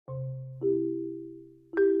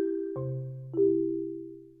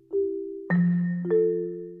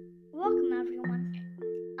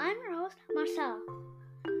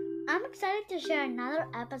excited to share another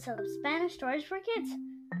episode of Spanish Stories for Kids.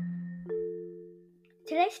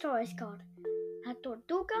 Today's story is called La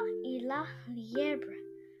Tortuga y la Liebre,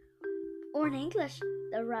 or in English,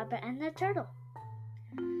 The Rabbit and the Turtle.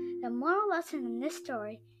 The moral lesson in this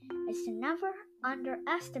story is to never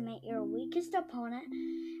underestimate your weakest opponent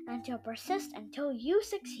and to persist until you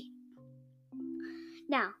succeed.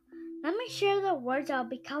 Now, let me share the words I'll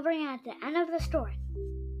be covering at the end of the story.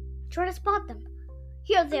 Try to spot them.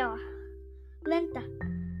 Here they are: lenta,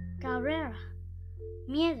 carrera,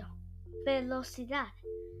 miedo, velocidad.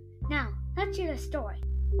 Now, let's hear the story.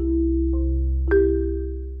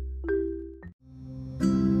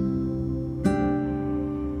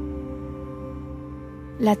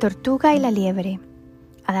 La tortuga y la liebre,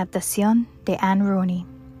 adaptación de Anne Rooney.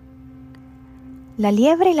 La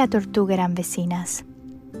liebre y la tortuga eran vecinas.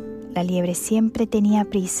 La liebre siempre tenía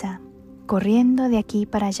prisa, corriendo de aquí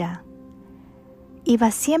para allá.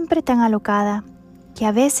 Iba siempre tan alocada que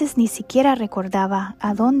a veces ni siquiera recordaba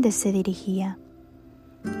a dónde se dirigía.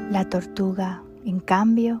 La tortuga, en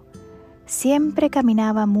cambio, siempre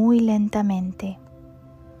caminaba muy lentamente.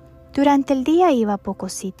 Durante el día iba a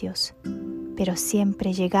pocos sitios, pero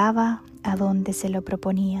siempre llegaba a donde se lo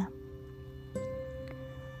proponía.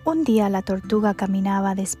 Un día la tortuga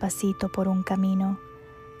caminaba despacito por un camino,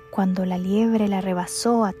 cuando la liebre la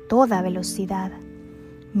rebasó a toda velocidad,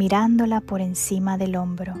 mirándola por encima del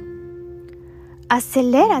hombro.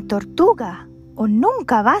 «¡Acelera, tortuga, o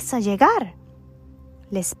nunca vas a llegar!»,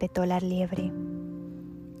 le espetó la liebre.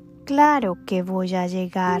 «Claro que voy a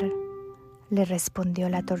llegar», le respondió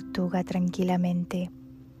la tortuga tranquilamente.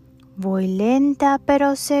 «Voy lenta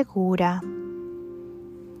pero segura».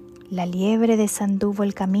 La liebre desanduvo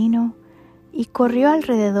el camino y corrió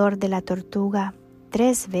alrededor de la tortuga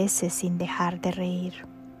 3 veces sin dejar de reír.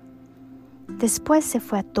 Después se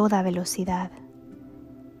fue a toda velocidad.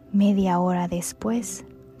 Media hora después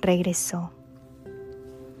regresó.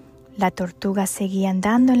 La tortuga seguía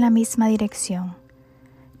andando en la misma dirección.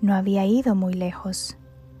 No había ido muy lejos.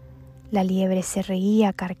 La liebre se reía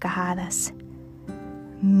a carcajadas.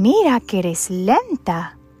 «Mira que eres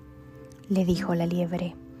lenta», le dijo la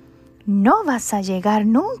liebre. «No vas a llegar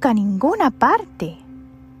nunca a ninguna parte».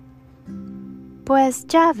 «Pues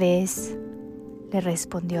ya ves», le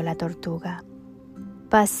respondió la tortuga.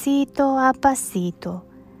 «Pasito a pasito,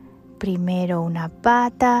 primero una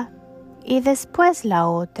pata y después la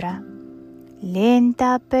otra,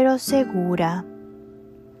 lenta pero segura».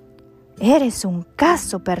 «Eres un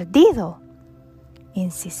caso perdido»,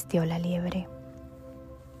 insistió la liebre.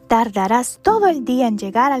 «Tardarás todo el día en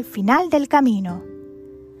llegar al final del camino».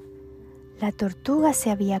 La tortuga se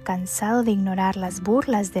había cansado de ignorar las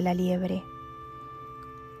burlas de la liebre.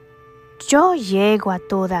 «Yo llego a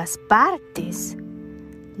todas partes»,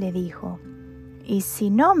 le dijo, «y si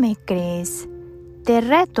no me crees, te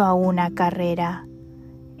reto a una carrera.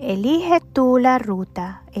 Elige tú la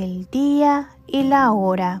ruta, el día y la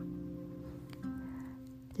hora».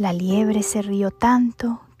 La liebre se rió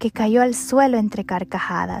tanto que cayó al suelo entre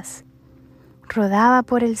carcajadas. Rodaba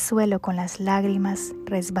por el suelo con las lágrimas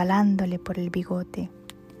resbalándole por el bigote.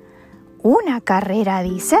 «¿Una carrera,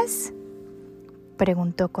 dices?»,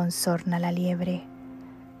 preguntó con sorna la liebre.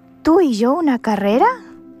 «¿Tú y yo una carrera?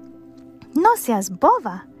 No seas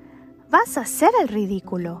boba, vas a hacer el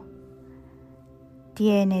ridículo».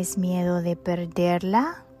 «¿Tienes miedo de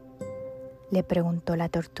perderla?», le preguntó la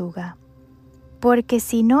tortuga. «Porque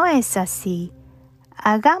si no es así,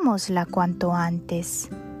 hagámosla cuanto antes».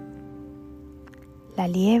 La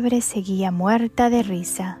liebre seguía muerta de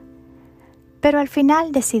risa, pero al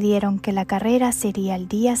final decidieron que la carrera sería el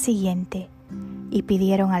día siguiente y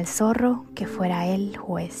pidieron al zorro que fuera el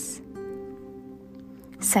juez.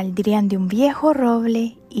 Saldrían de un viejo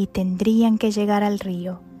roble y tendrían que llegar al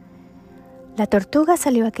río. La tortuga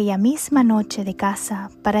salió aquella misma noche de casa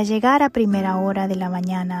para llegar a primera hora de la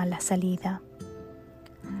mañana a la salida.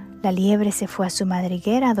 La liebre se fue a su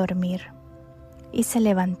madriguera a dormir y se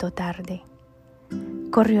levantó tarde.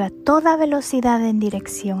 Corrió a toda velocidad en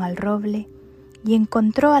dirección al roble y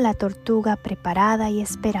encontró a la tortuga preparada y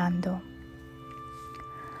esperando.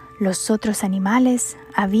 Los otros animales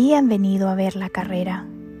habían venido a ver la carrera.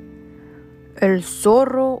 «El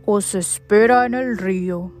zorro os espera en el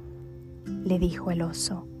río», le dijo el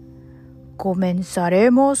oso.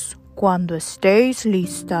 «Comenzaremos cuando estéis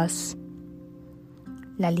listas».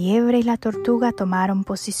 La liebre y la tortuga tomaron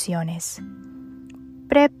posiciones.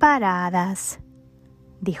 «Preparadas»,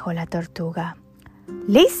 dijo la tortuga.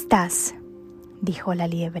 «¡Listas!», dijo la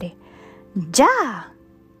liebre. «¡Ya!»,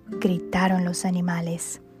 gritaron los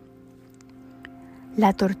animales.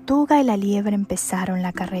 La tortuga y la liebre empezaron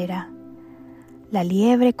la carrera. La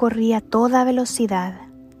liebre corría a toda velocidad,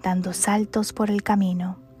 dando saltos por el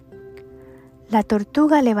camino. La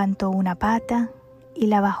tortuga levantó una pata y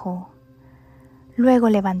la bajó. Luego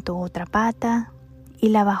levantó otra pata y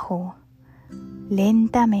la bajó,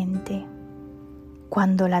 lentamente.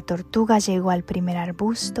 Cuando la tortuga llegó al primer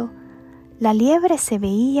arbusto, la liebre se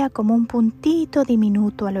veía como un puntito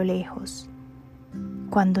diminuto a lo lejos.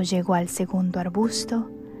 Cuando llegó al segundo arbusto,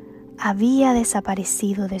 había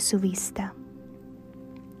desaparecido de su vista.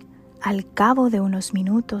 Al cabo de unos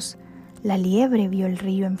minutos, la liebre vio el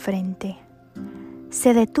río enfrente.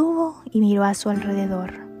 Se detuvo y miró a su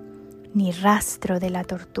alrededor. Ni rastro de la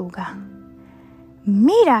tortuga.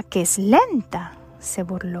 «¡Mira que es lenta!», se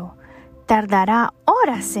burló. «Tardará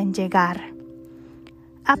horas en llegar.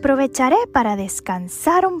 Aprovecharé para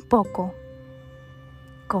descansar un poco».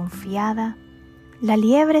 Confiada, la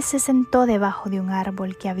liebre se sentó debajo de un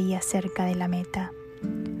árbol que había cerca de la meta.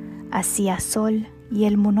 Hacía sol y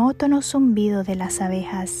el monótono zumbido de las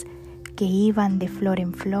abejas que iban de flor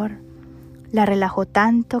en flor la relajó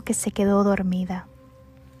tanto que se quedó dormida.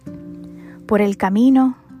 Por el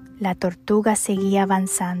camino, la tortuga seguía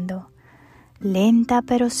avanzando, lenta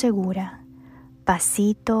pero segura,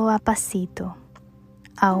 pasito a pasito,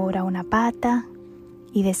 ahora una pata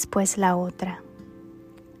y después la otra.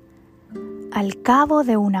 Al cabo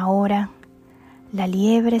de una hora, la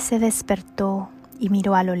liebre se despertó y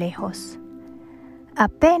miró a lo lejos.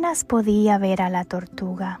 Apenas podía ver a la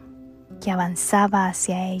tortuga, que avanzaba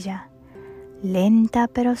hacia ella, lenta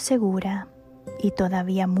pero segura y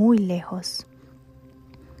todavía muy lejos.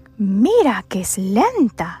 «¡Mira que es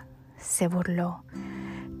lenta!», se burló.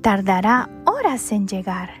 «Tardará horas en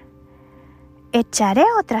llegar. Echaré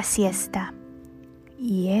otra siesta».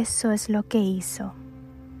 Y eso es lo que hizo.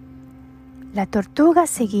 La tortuga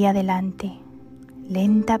seguía adelante,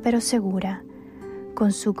 lenta pero segura,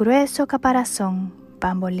 con su grueso caparazón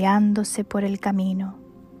bamboleándose por el camino.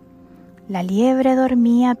 La liebre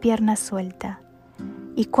dormía a pierna suelta,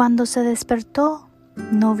 y cuando se despertó,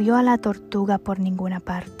 no vio a la tortuga por ninguna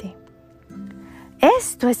parte.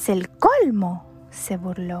 «¡Esto es el colmo!», se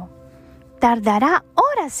burló. «Tardará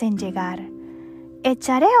horas en llegar.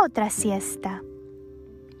 Echaré otra siesta».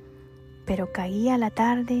 Pero caía la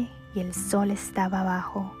tarde y el sol estaba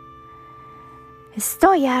abajo.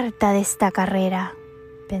 «Estoy harta de esta carrera»,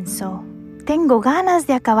 pensó. «Tengo ganas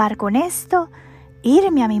de acabar con esto,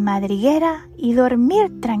 irme a mi madriguera y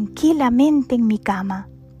dormir tranquilamente en mi cama».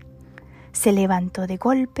 Se levantó de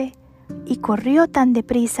golpe y corrió tan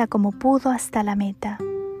deprisa como pudo hasta la meta.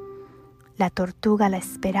 La tortuga la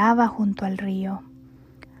esperaba junto al río.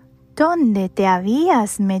 «¿Dónde te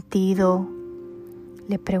habías metido?»,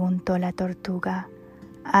 le preguntó la tortuga.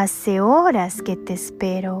 «Hace horas que te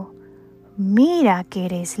espero. Mira que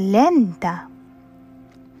eres lenta».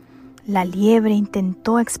 La liebre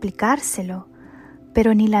intentó explicárselo,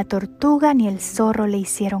 pero ni la tortuga ni el zorro le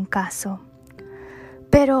hicieron caso.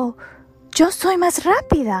 «Pero yo soy más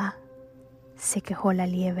rápida», se quejó la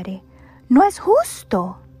liebre. «No es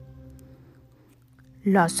justo».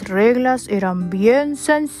 «Las reglas eran bien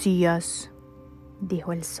sencillas»,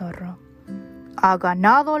 dijo el zorro. «Ha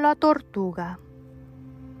ganado la tortuga».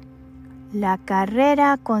 La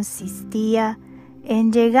carrera consistía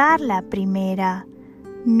en llegar la primera,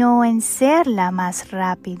 no en ser la más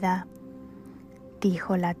rápida,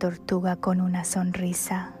 dijo la tortuga con una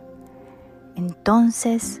sonrisa.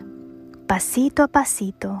 Entonces, pasito a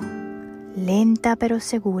pasito, lenta pero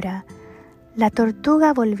segura, la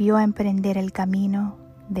tortuga volvió a emprender el camino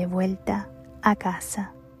de vuelta a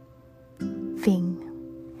casa. Fin.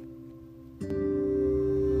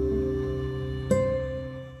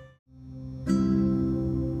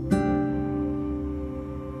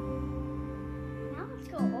 Now let's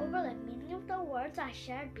go over the meaning of the words I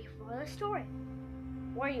shared before the story.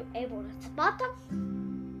 Were you able to spot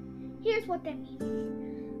them? Here's what they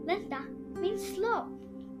mean. Lenta means slow.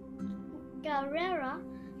 Carrera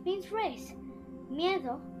means race.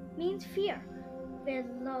 Miedo means fear.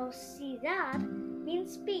 Velocidad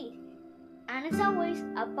means speed. And it's always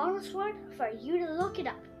a bonus word for you to look it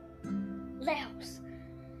up. Lejos.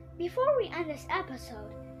 Before we end this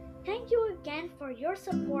episode, thank you again for your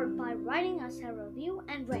support by writing us a review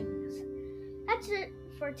and rating us. That's it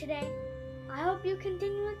for today. I hope you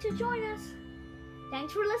continue to join us.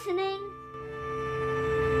 Thanks for listening.